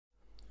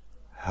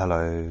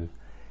Hello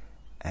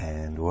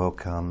and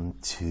welcome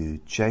to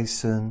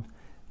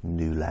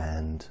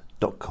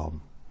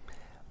jasonnewland.com.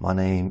 My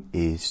name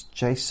is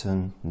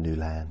Jason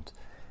Newland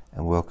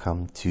and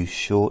welcome to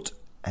Short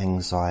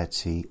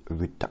Anxiety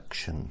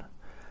Reduction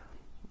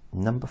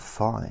number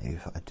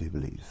 5, I do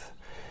believe.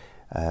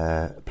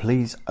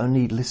 Please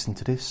only listen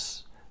to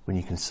this when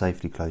you can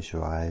safely close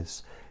your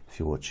eyes. If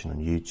you're watching on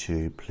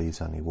YouTube,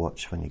 please only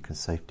watch when you can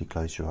safely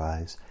close your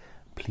eyes.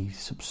 Please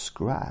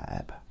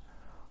subscribe.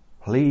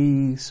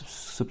 Please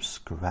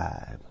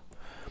subscribe.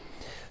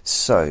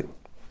 So,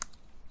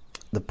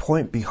 the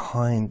point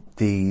behind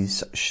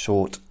these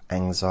short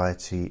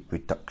anxiety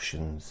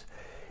reductions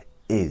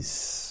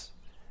is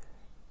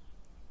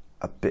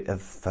a bit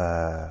of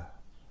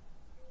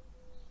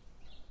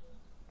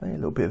maybe a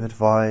little bit of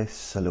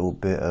advice, a little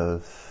bit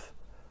of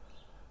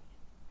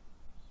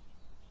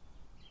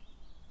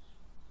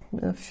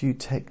a few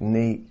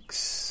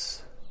techniques,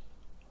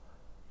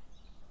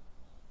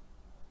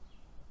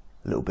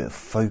 a little bit of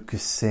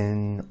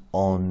focusing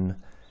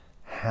on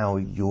how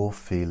you're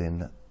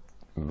feeling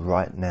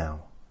right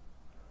now.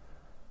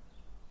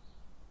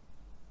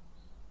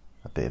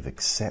 A bit of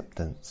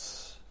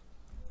acceptance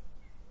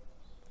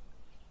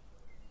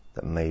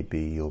that maybe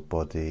your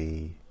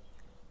body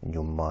and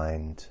your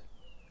mind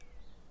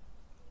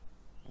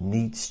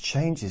needs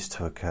changes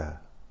to occur.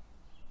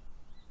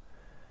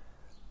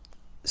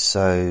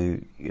 So,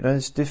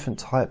 there's different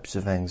types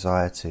of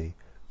anxiety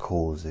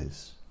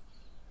causes.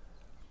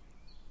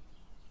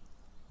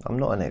 I'm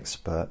not an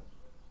expert,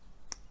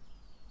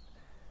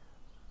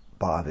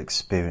 but I've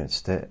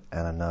experienced it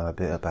and I know a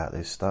bit about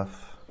this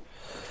stuff.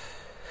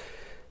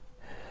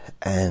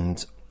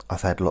 And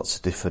I've had lots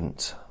of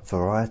different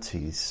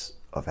varieties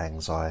of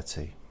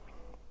anxiety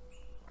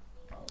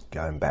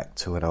going back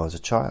to when I was a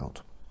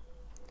child.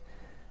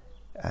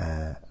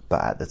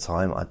 But at the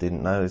time I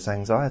didn't know it was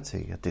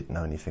anxiety. I didn't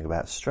know anything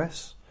about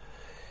stress.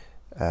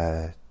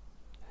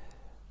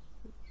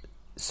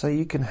 So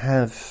you can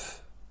have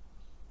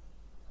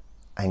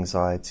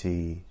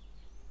anxiety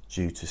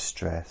due to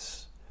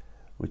stress,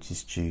 which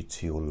is due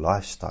to your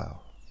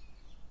lifestyle.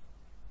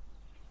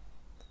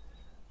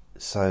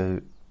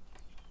 So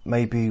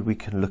maybe we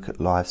can look at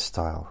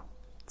lifestyle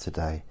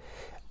today,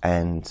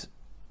 and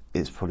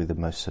it's probably the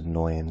most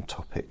annoying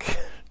topic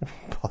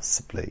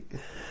possibly,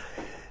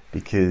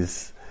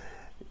 because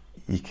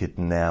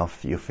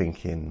you're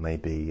thinking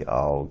maybe,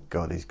 oh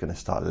God, he's going to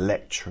start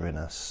lecturing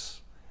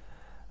us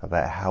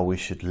about how we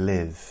should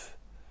live.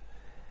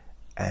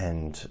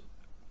 And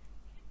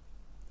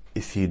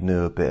if you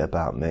knew a bit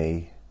about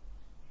me,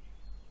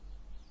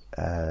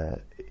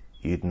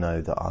 you'd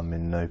know that I'm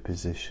in no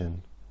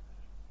position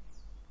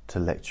to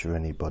lecture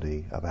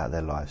anybody about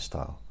their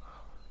lifestyle.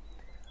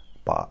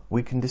 But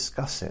we can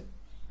discuss it.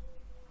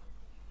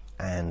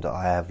 And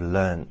I have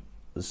learnt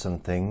some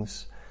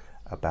things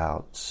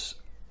about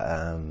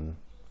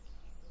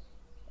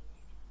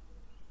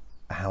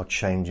how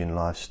changing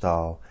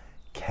lifestyle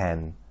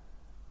can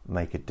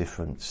make a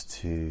difference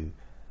to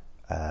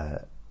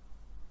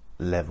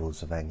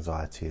levels of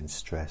anxiety and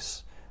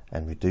stress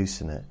and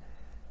reducing it.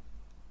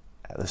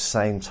 At the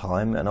same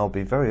time, and I'll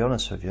be very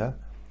honest with you,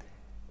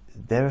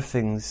 there are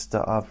things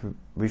that I've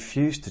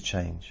refused to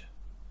change,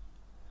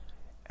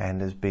 and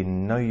there's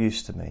been no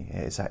use to me.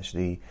 It's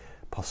actually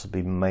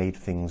possibly made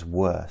things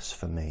worse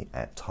for me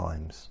at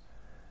times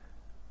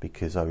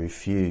because I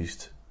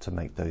refused to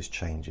make those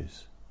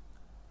changes,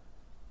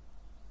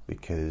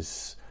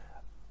 because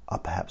I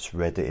perhaps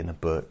read it in a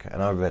book,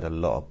 and I read a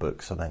lot of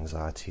books on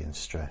anxiety and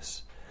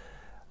stress,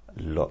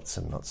 lots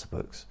and lots of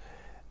books,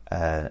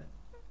 and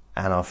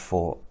I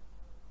thought,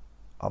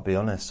 I'll be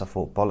honest, I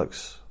thought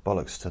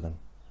bollocks to them.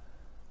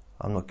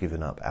 I'm not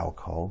giving up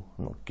alcohol,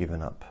 I'm not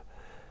giving up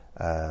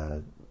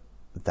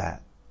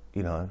that,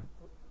 I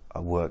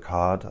work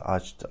hard,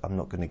 I'm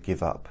not going to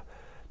give up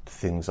the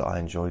things that I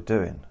enjoy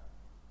doing.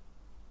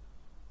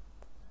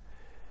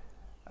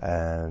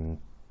 But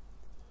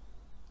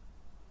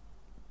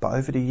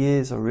over the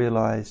years I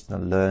realised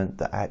and I learned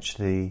that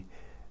actually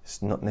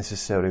it's not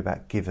necessarily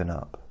about giving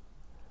up.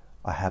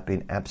 I have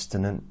been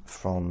abstinent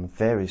from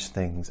various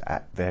things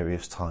at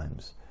various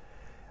times.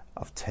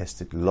 I've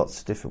tested lots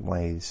of different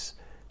ways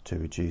to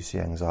reduce the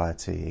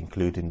anxiety,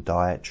 including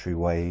dietary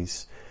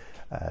ways,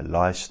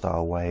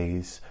 lifestyle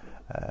ways,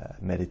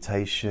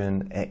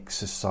 meditation,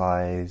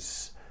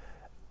 exercise,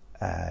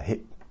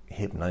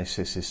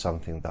 hypnosis is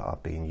something that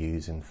I've been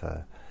using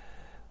for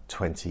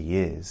 20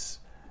 years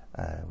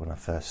when I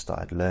first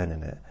started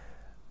learning it.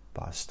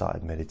 But I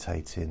started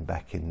meditating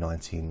back in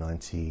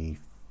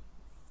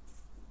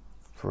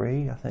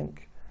 1993, I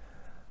think,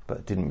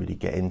 but didn't really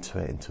get into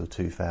it until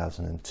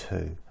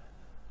 2002.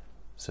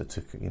 So it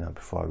took,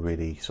 before I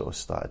really sort of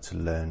started to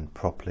learn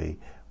properly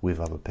with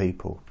other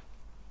people.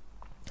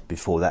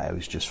 Before that, it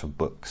was just from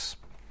books.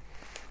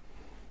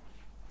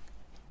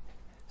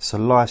 So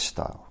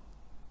lifestyle.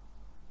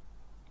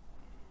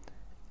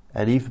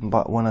 And even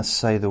when I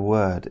say the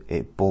word,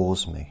 it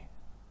bores me.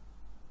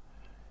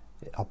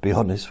 I'll be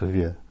honest with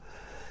you.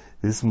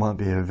 This might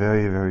be a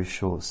very, very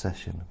short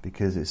session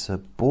because it's a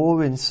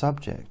boring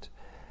subject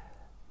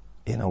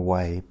in a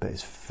way, but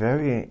it's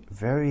very,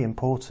 very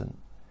important.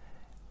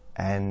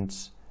 And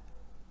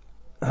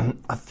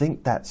I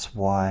think that's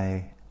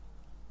why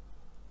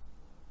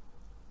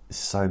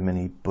so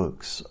many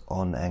books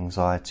on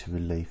anxiety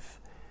relief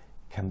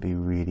can be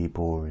really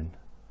boring,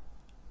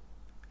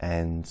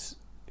 and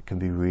it can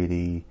be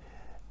really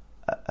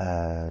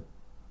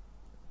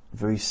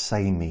very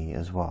samey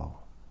as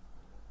well,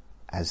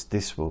 as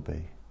this will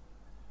be,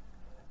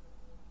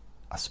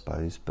 I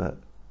suppose. But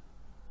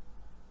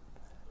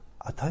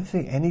I don't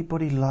think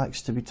anybody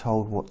likes to be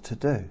told what to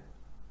do,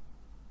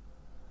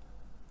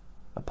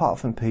 apart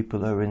from people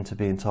who are into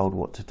being told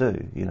what to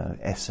do, you know,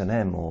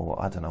 S&M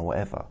or I don't know,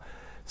 whatever.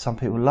 Some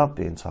people love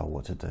being told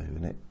what to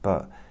do,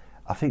 but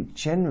I think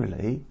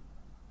generally,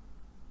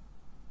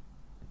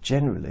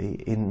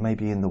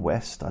 maybe in the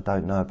West, I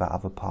don't know about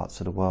other parts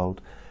of the world,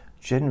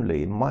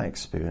 generally, in my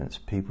experience,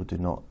 people do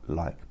not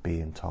like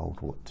being told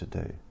what to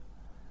do.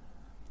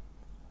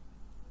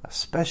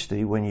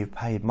 Especially when you've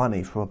paid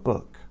money for a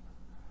book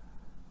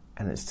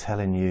and it's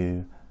telling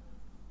you,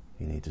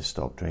 you need to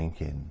stop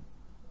drinking,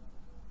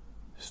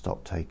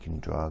 stop taking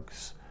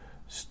drugs,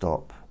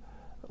 stop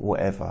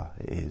whatever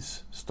it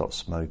is, stop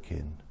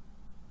smoking,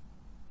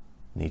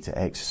 you need to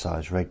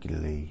exercise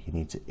regularly, you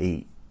need to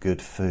eat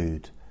good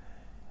food,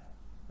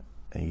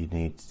 and you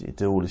need to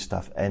do all this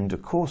stuff. And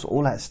of course,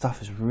 all that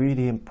stuff is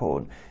really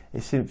important.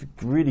 It's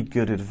really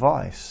good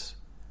advice.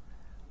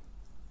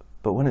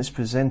 But when it's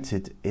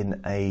presented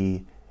in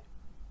a,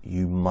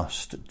 you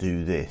must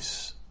do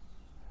this,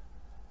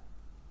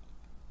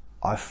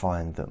 I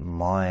find that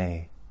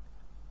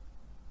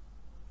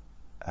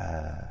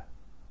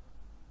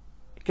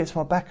it gets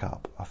my back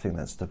up. I think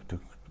that's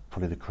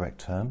probably the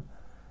correct term.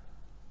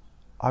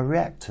 I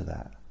react to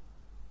that.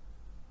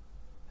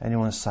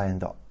 Anyone saying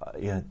that,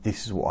 you know,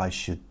 this is what I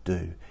should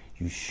do,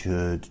 you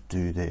should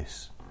do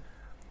this,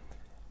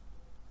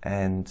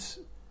 and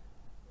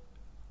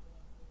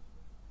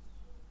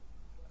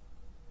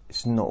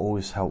it's not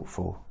always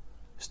helpful.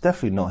 It's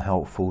definitely not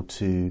helpful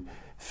to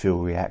feel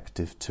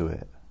reactive to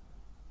it,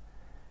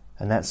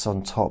 and that's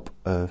on top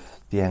of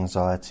the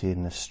anxiety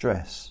and the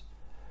stress.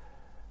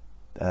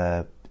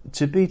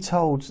 To be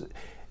told,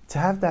 to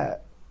have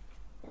that,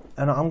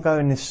 and I'm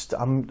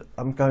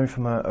going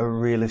from a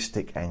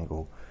realistic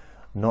angle,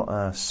 not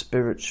a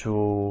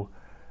spiritual.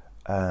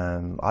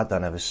 I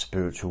don't have a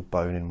spiritual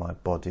bone in my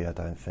body, I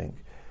don't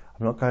think.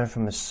 I'm not going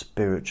from a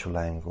spiritual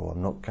angle.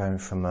 I'm not going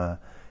from a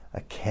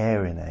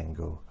caring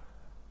angle,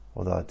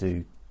 although I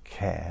do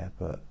care,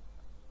 but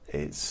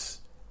it's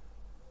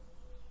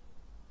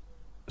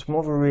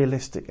more of a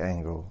realistic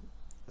angle.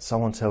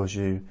 Someone tells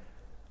you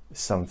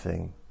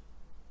something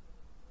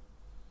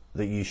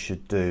that you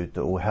should do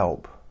that will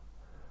help,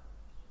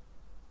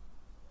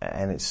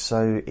 and it's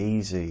so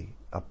easy.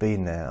 I've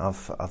been there,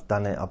 I've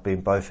done it, I've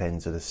been both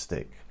ends of the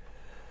stick.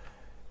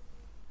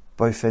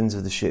 Both ends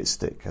of the shit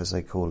stick, as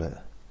they call it.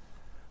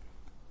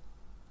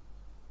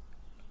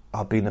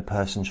 I've been the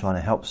person trying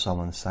to help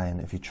someone, saying,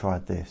 have you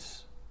tried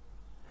this?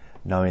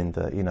 Knowing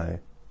that, you know,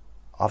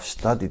 I've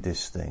studied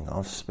this thing,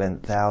 I've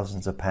spent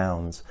thousands of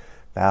pounds,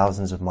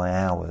 thousands of my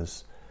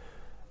hours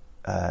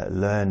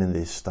learning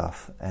this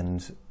stuff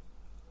and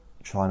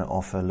trying to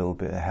offer a little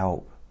bit of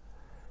help.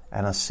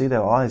 And I see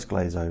their eyes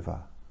glaze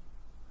over.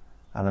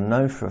 And I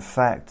know for a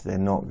fact they're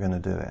not going to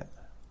do it,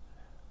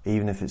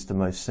 even if it's the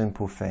most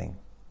simple thing,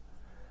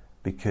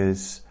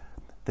 because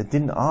they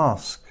didn't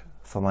ask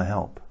for my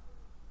help.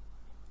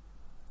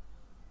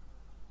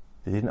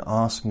 They didn't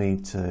ask me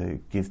to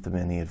give them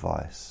any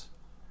advice.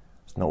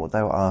 It's not what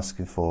they were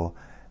asking for.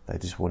 They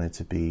just wanted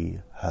to be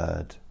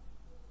heard.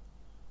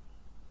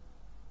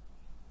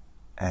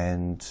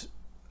 And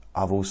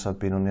I've also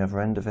been on the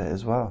other end of it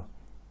as well,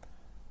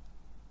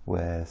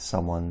 where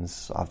I'm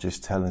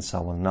just telling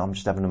someone, no, I'm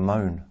just having a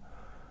moan,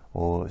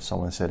 or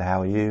someone said,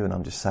 how are you? And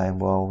I'm just saying,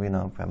 well, you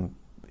know, I'm having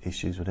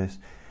issues with this.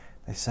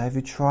 They say, have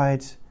you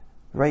tried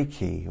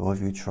Reiki, or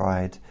have you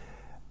tried,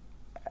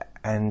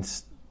 and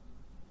it's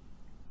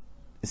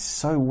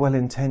so well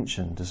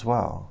intentioned as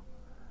well.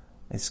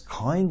 It's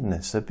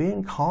kindness, they're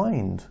being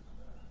kind.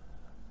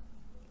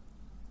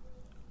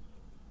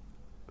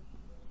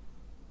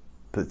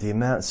 But the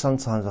amount,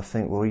 sometimes I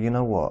think, well, you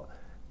know what,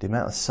 the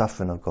amount of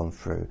suffering I've gone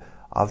through,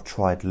 I've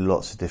tried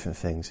lots of different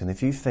things, and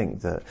if you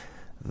think that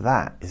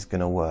that is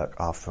going to work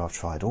after I've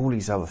tried all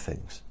these other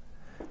things,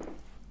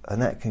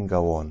 and that can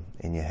go on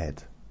in your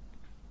head,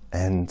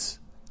 and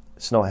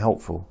it's not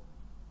helpful.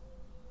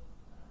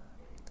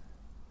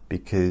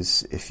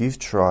 Because if you've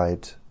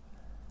tried,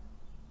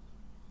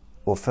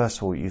 well, first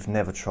of all, you've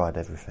never tried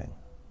everything.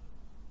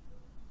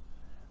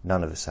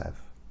 None of us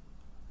have.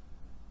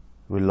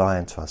 We're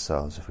lying to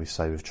ourselves if we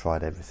say we've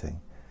tried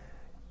everything.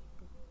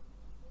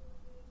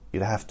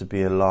 You'd have to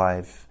be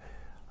alive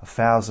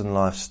 1,000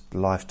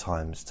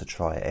 lifetimes to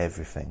try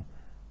everything,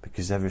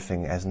 because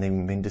everything hasn't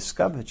even been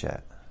discovered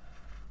yet.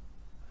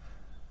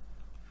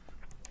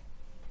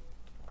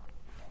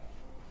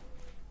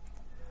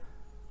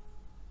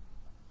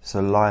 So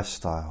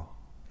lifestyle.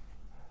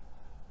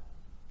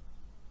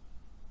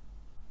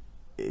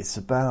 it's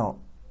about,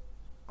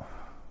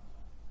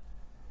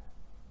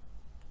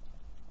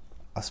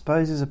 I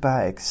suppose it's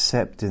about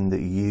accepting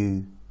that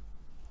you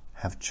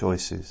have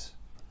choices,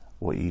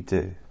 what you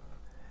do.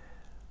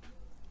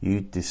 You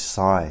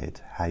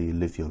decide how you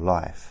live your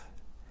life.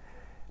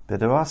 But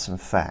there are some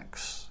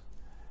facts.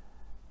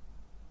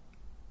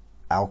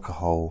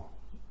 Alcohol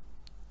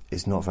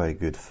is not very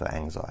good for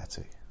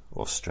anxiety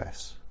or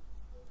stress.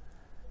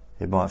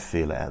 You might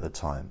feel it at the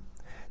time.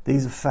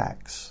 These are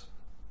facts.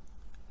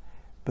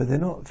 But they're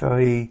not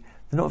very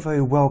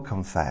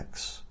welcome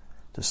facts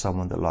to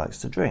someone that likes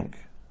to drink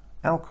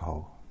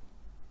alcohol.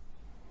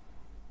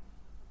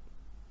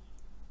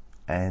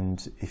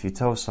 And if you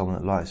tell someone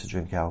that likes to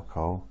drink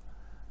alcohol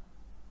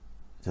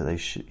that they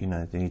should,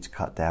 they need to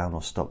cut down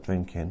or stop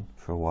drinking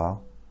for a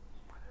while,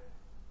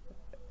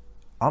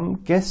 I'm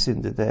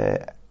guessing that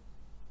their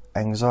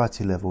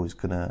anxiety level is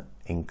going to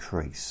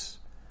increase,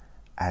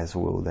 as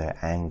will their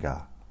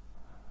anger.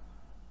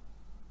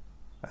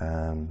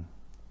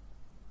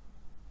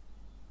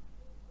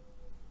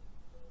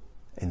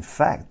 In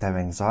fact, their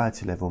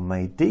anxiety level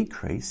may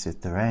decrease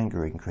if their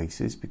anger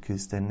increases,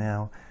 because they're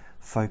now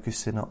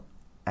focusing on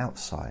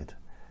outside.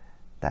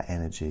 That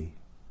energy,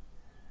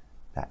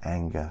 that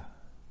anger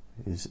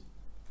is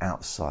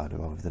outside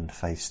rather than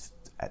faced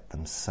at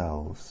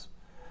themselves.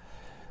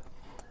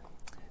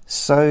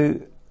 So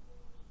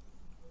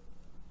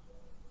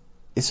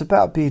it's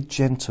about being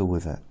gentle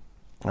with it.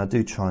 I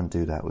do try and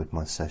do that with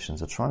my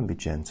sessions. I try and be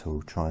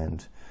gentle, try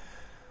and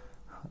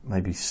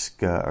maybe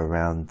skirt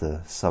around the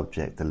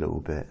subject a little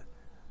bit,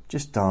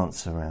 just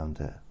dance around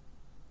it,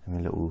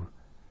 and a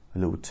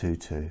little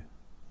tutu,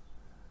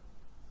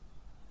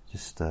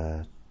 just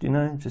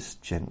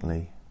just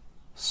gently,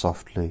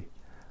 softly,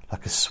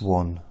 like a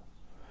swan.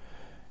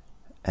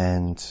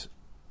 And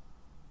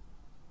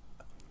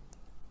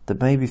there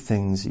may be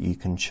things that you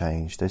can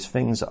change. There's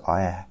things that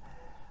I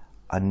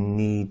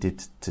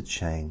needed to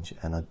change,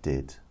 and I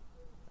did.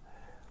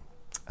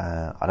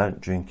 I don't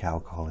drink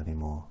alcohol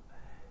anymore,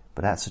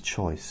 but that's a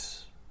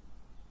choice.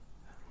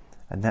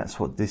 And that's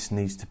what this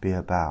needs to be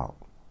about.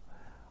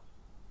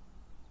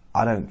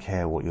 I don't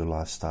care what your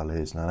lifestyle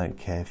is, and I don't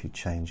care if you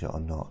change it or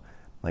not.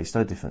 It makes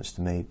no difference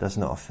to me. It does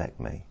not affect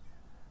me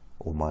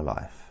or my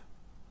life.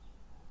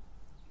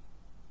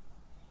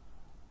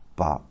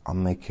 But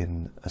I'm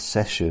making a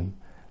session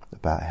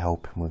about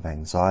helping with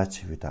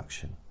anxiety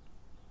reduction.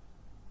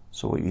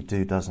 So what you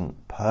do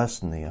doesn't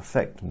personally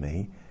affect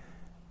me,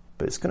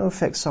 but it's going to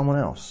affect someone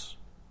else,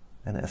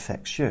 and it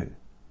affects you.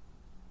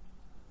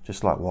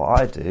 Just like what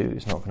I do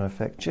is not going to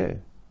affect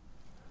you.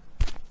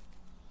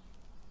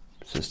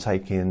 So it's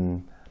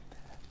taking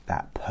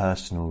that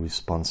personal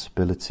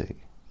responsibility.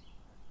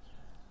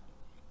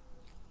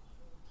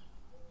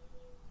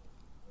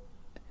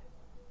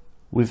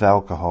 With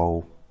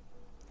alcohol,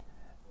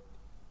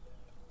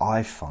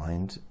 I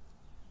find,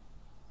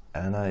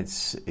 and I know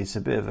it's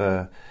a bit of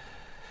a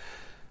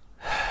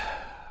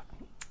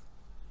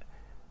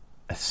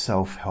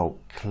self-help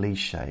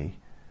cliche,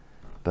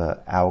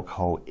 but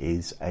alcohol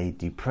is a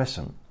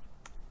depressant.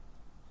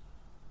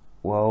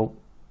 Well,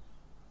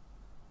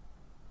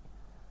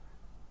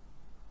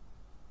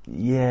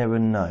 yeah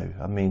and no.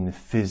 I mean,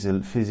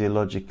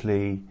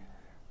 physiologically,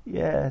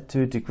 yeah,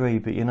 to a degree,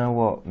 but you know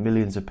what?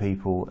 Millions of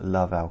people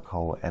love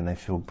alcohol and they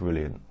feel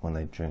brilliant when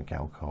they drink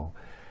alcohol.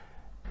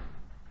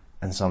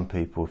 And some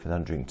people, if they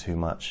don't drink too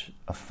much,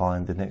 are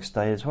fine the next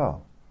day as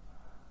well.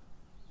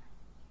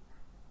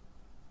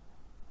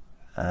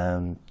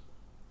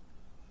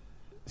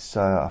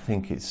 So I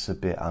think it's a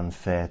bit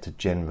unfair to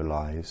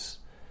generalise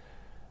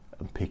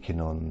and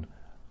picking on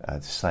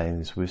the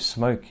same as with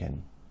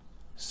smoking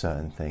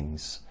certain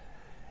things.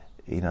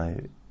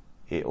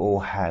 It all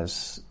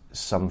has,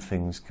 some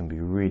things can be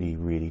really,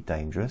 really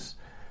dangerous,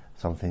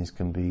 some things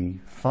can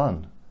be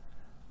fun,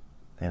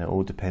 and it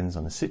all depends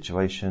on the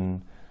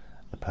situation,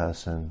 the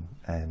person,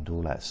 and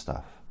all that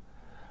stuff.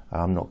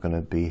 I'm not going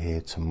to be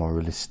here to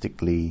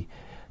moralistically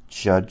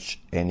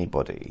judge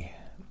anybody.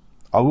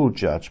 I will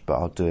judge, but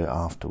I'll do it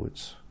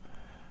afterwards.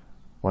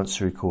 Once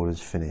the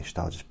recorder's finished,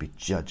 I'll just be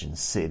judging,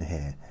 sitting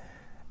here,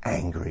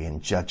 angry and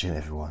judging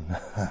everyone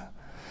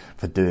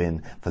for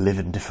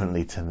living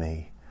differently to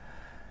me.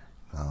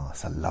 Oh,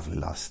 it's a lovely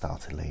lifestyle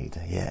to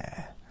lead,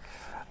 yeah.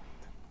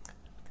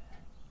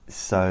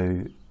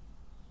 So,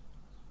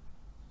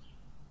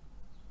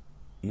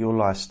 your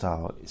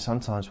lifestyle,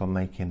 sometimes by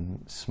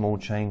making small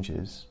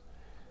changes,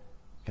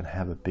 can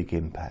have a big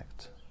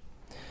impact.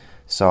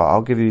 So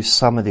I'll give you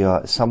some of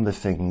the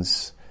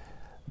things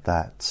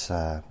that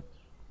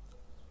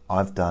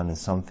I've done, and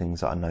some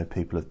things that I know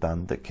people have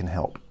done that can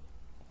help.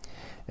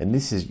 And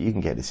you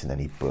can get this in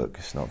any book.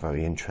 It's not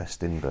very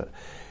interesting, but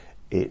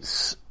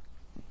it's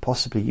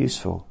possibly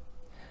useful.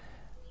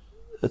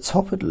 The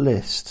top of the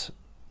list,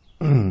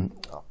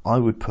 I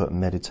would put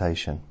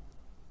meditation.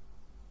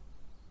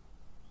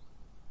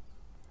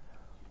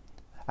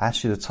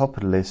 Actually, the top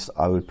of the list,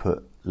 I would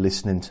put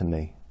listening to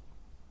me.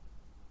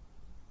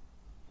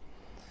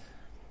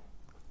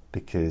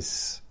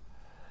 Because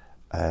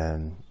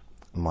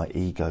my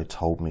ego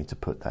told me to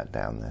put that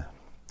down there.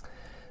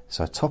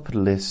 So top of the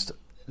list,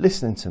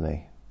 listening to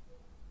me.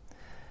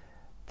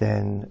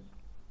 Then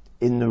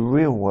in the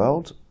real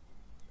world,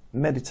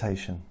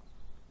 meditation.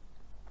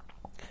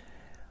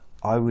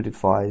 I would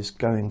advise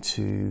going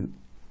to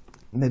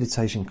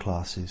meditation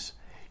classes.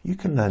 You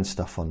can learn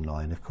stuff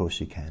online, of course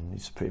you can.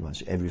 It's pretty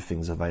much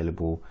everything's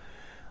available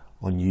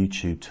on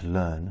YouTube to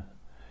learn.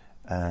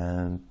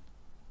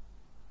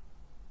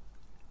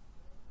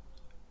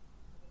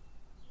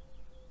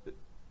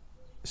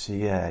 So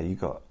yeah,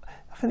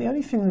 I think the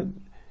only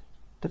thing,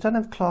 they don't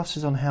have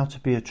classes on how to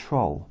be a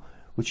troll,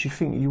 which you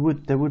think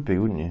there would be,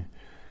 wouldn't you?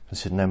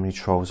 Considering how many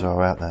trolls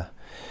are out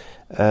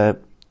there.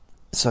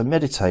 So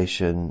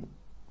meditation,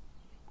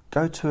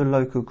 go to a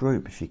local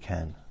group if you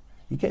can.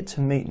 You get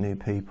to meet new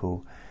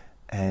people,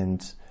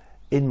 and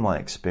in my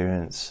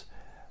experience,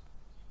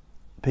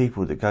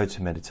 people that go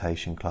to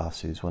meditation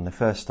classes when they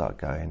first start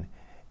going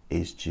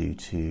is due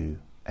to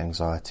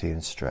anxiety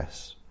and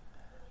stress.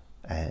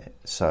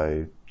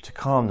 So to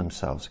calm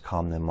themselves, to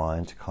calm their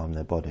mind, to calm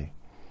their body.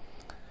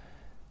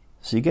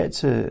 So you get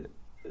to,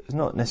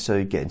 not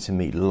necessarily getting to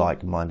meet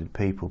like-minded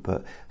people,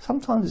 but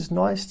sometimes it's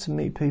nice to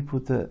meet people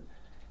that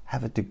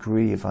have a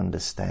degree of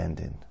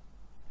understanding,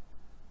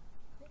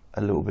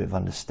 a little bit of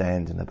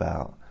understanding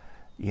about,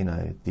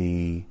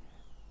 the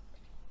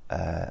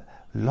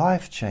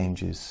life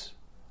changes.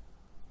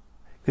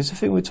 Because I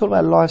think we're talking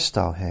about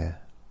lifestyle here,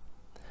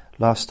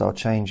 lifestyle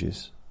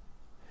changes.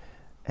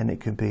 And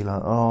it can be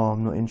like, oh,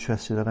 I'm not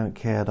interested, I don't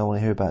care, I don't want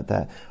to hear about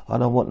that, I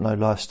don't want no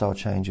lifestyle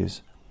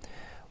changes.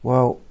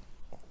 Well,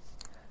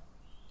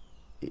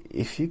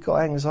 if you've got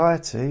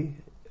anxiety,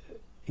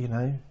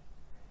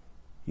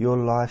 your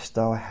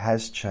lifestyle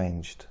has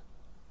changed.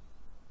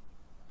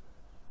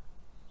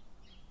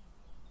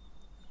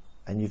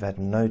 And you've had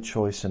no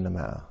choice in the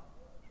matter.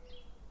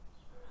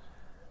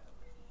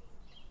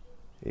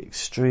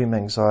 Extreme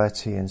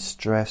anxiety and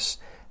stress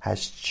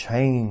has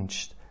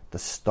changed the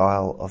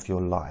style of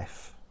your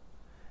life,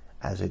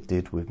 as it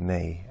did with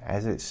me,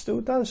 as it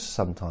still does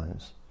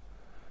sometimes.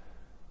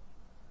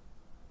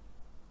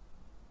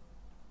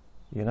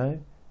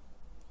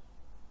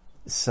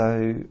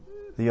 So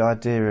the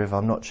idea of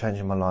I'm not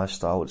changing my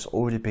lifestyle, it's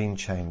already been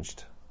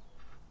changed.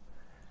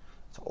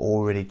 It's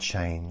already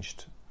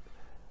changed.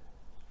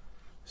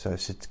 So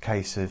it's a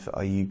case of,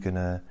 are you going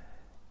to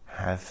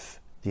have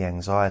the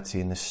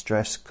anxiety and the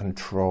stress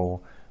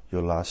control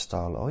your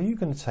lifestyle, or are you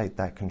going to take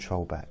that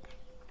control back?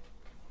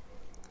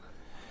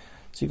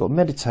 So you've got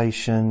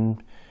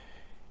meditation,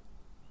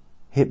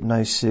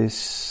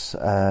 hypnosis,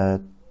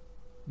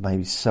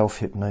 maybe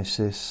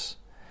self-hypnosis.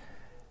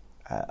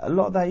 A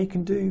lot of that you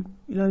can do,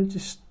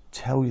 just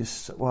tell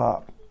yourself,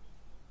 well,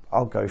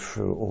 I'll go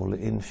through all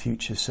in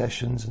future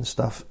sessions and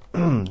stuff,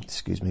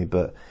 excuse me,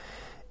 but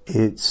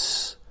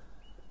it's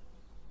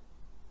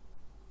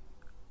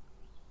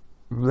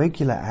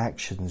regular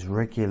actions,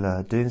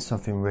 doing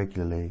something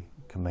regularly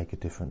can make a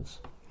difference.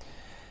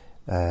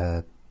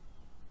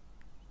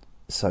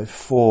 So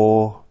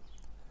for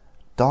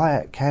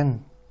diet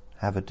can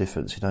have a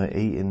difference,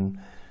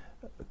 eating,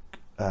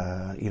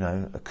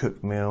 a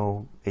cooked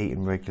meal,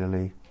 eating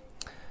regularly.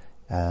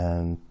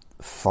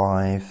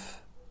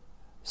 5,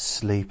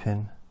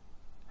 sleeping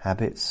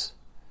habits.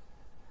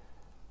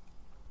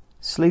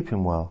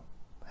 Sleeping well,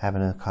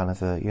 having a kind of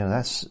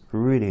that's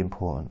really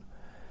important.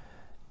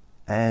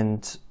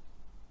 And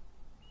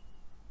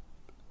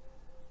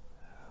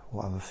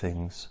what other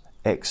things?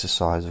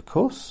 Exercise, of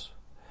course.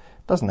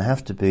 Doesn't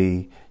have to be,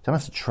 you don't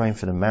have to train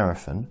for the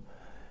marathon.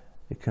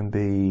 It can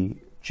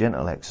be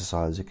gentle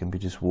exercise, it can be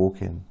just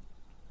walking.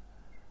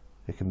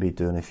 It can be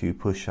doing a few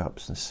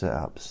push-ups and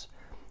sit-ups.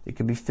 It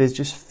can be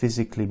just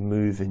physically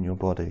moving your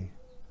body.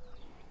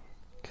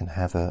 It can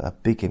have a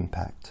big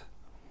impact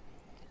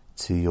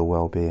to your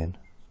well-being.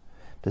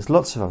 There's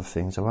lots of other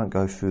things, I won't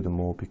go through them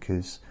all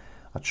because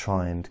I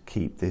try and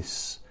keep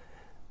this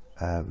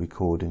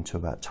recording to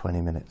about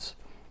 20 minutes.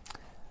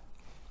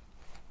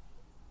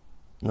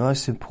 The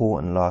most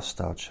important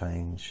lifestyle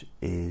change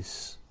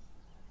is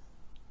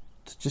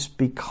to just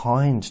be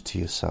kind to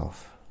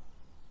yourself.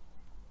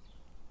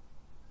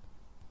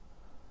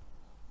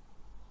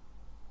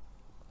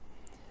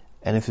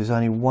 And if there's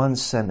only one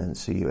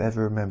sentence that you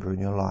ever remember in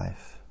your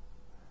life,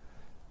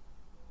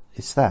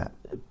 it's that: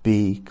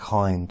 be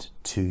kind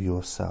to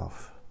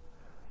yourself.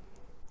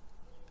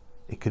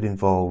 It could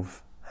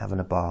involve having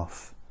a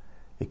bath.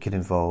 It could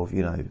involve,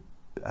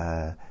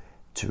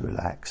 to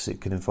relax. It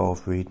could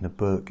involve reading a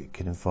book. It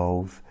could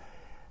involve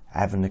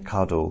having a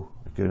cuddle.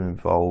 It could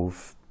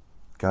involve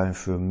going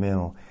through a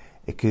meal.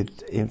 It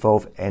could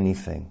involve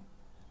anything.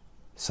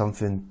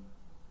 Something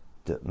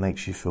that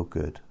makes you feel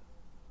good.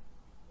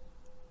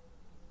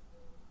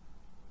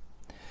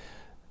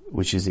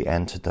 Which is the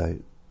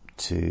antidote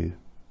to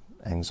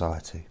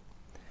anxiety.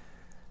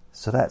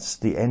 So that's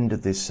the end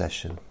of this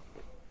session.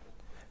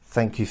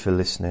 Thank you for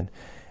listening.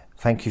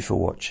 Thank you for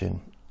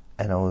watching.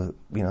 And I'll,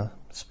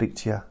 speak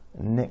to you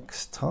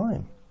next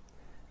time.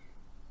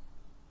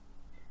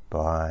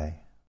 Bye.